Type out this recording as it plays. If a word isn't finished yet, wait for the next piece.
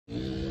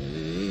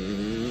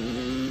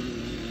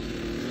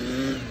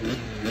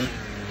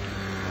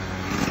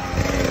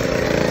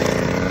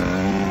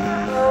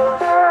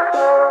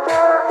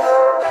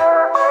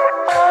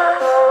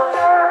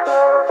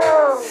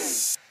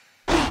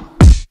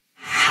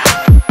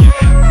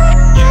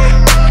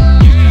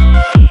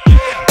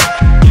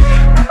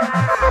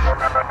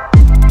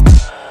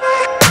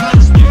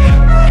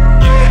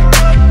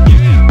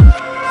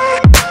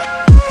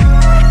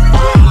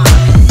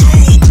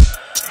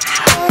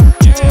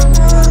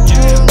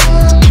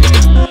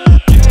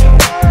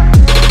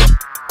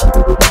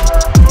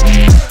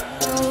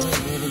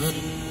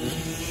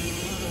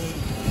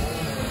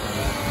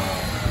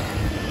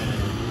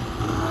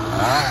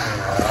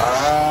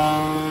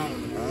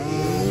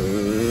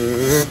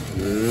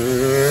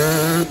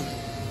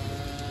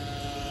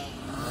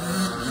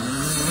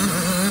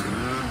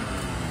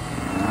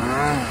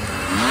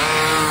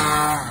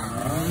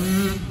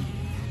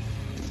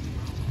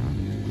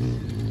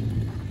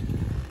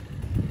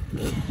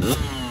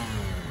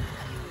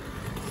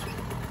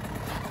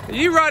Are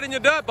you riding your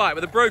dirt bike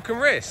with a broken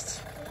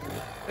wrist?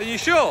 Are you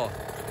sure?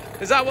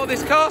 Is that what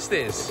this cast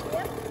is?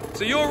 Yep.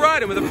 So you're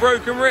riding with a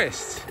broken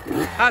wrist.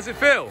 How's it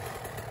feel?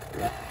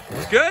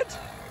 It's good?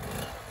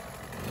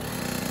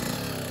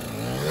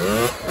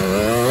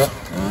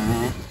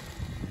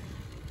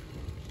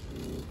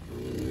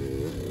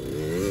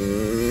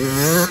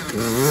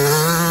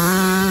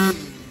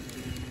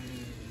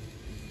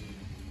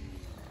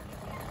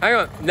 Hang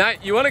on, now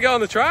you want to go on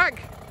the track?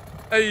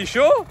 Are you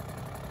sure?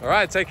 All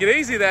right, take it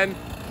easy then.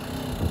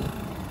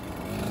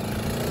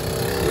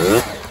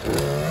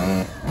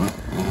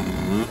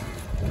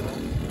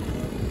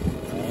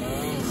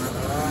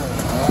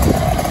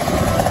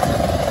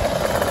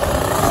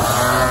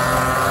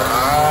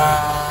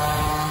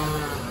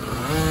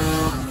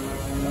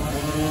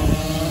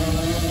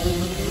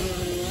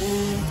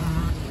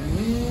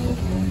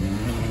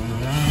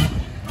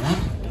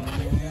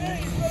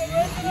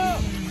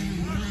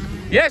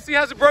 Yes, he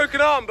has a broken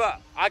arm, but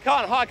I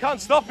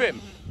can't stop him.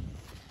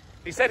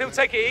 He said he'll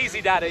take it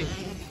easy, Daddy.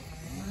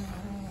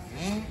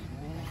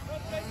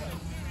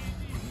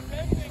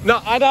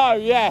 No, I know,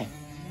 yeah.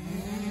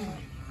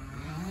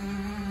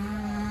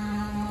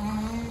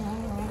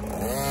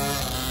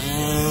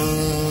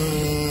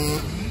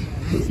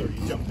 Sorry,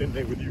 he jumped in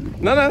there with you.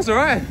 No, that's all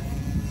right.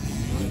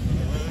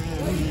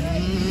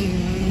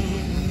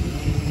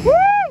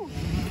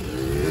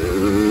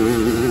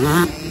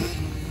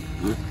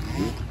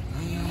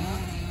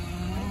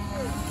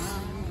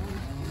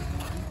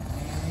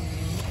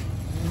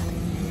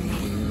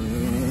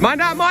 Mind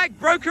that, Mike,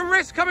 broken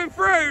wrist coming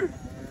through.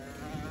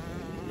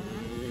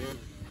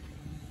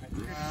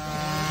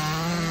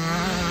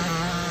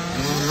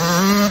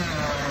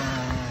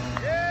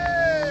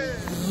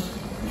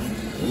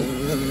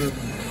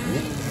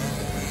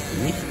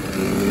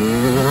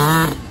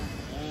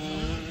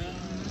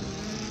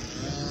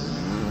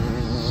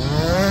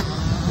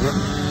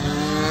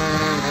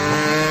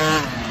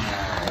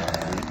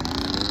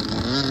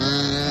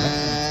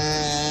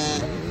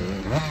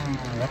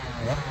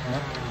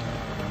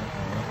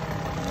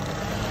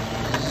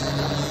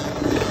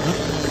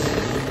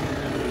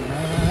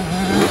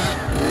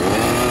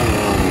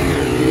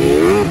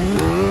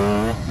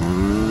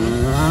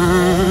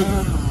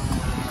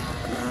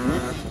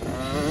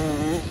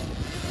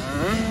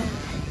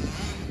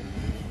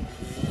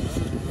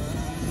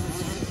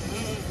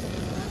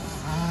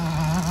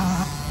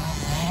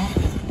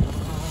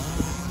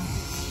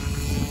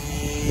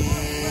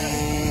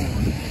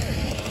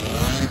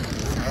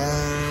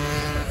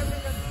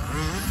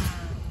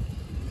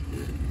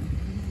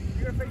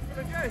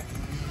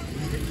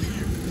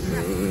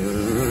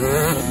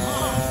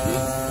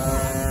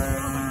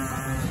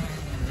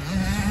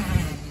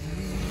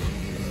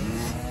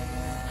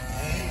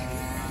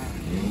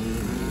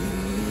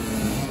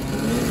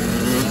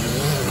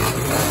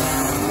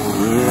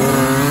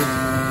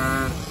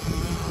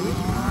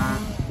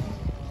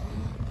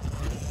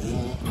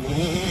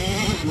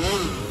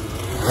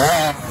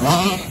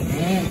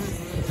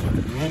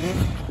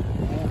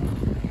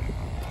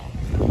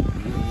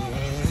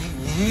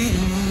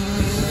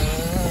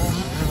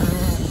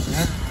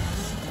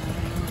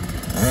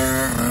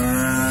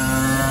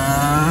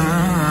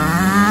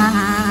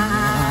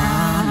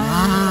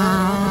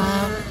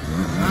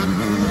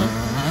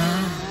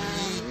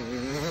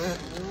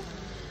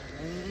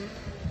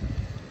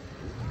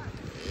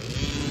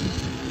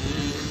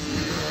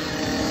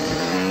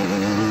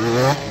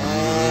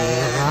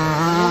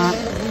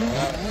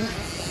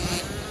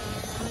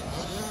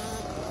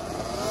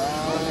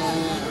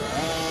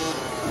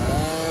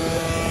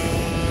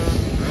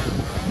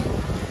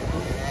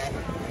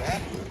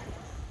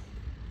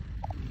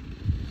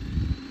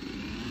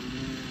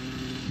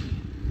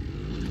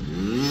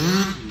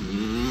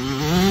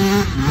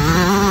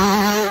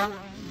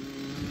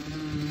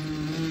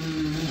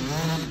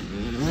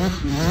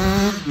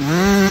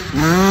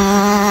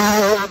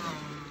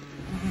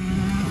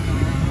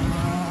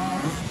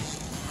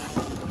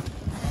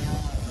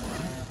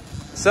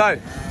 So,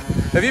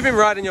 have you been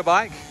riding your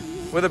bike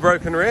with a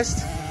broken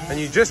wrist and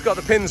you just got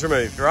the pins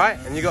removed, right?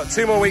 And you got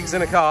 2 more weeks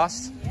in a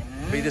cast,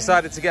 but you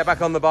decided to get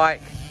back on the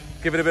bike,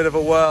 give it a bit of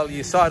a whirl.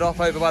 You started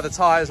off over by the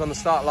tyres on the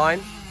start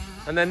line.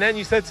 And then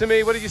you said to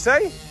me, what did you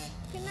say?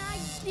 Can I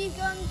please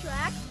go on the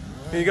track?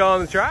 Can you go on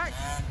the track?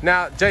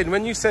 Now, Jaden,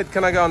 when you said,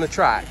 can I go on the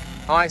track?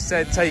 I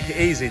said, take it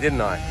easy,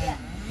 didn't I? Yeah.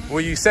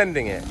 Were you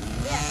sending it?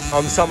 Yeah.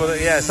 On some of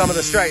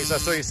the straights, I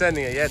saw you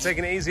sending it. Yeah,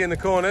 taking it easy in the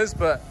corners,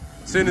 but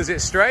as soon as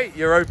it's straight,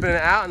 you're opening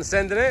it out and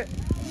sending it?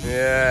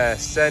 Yeah,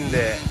 send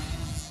it.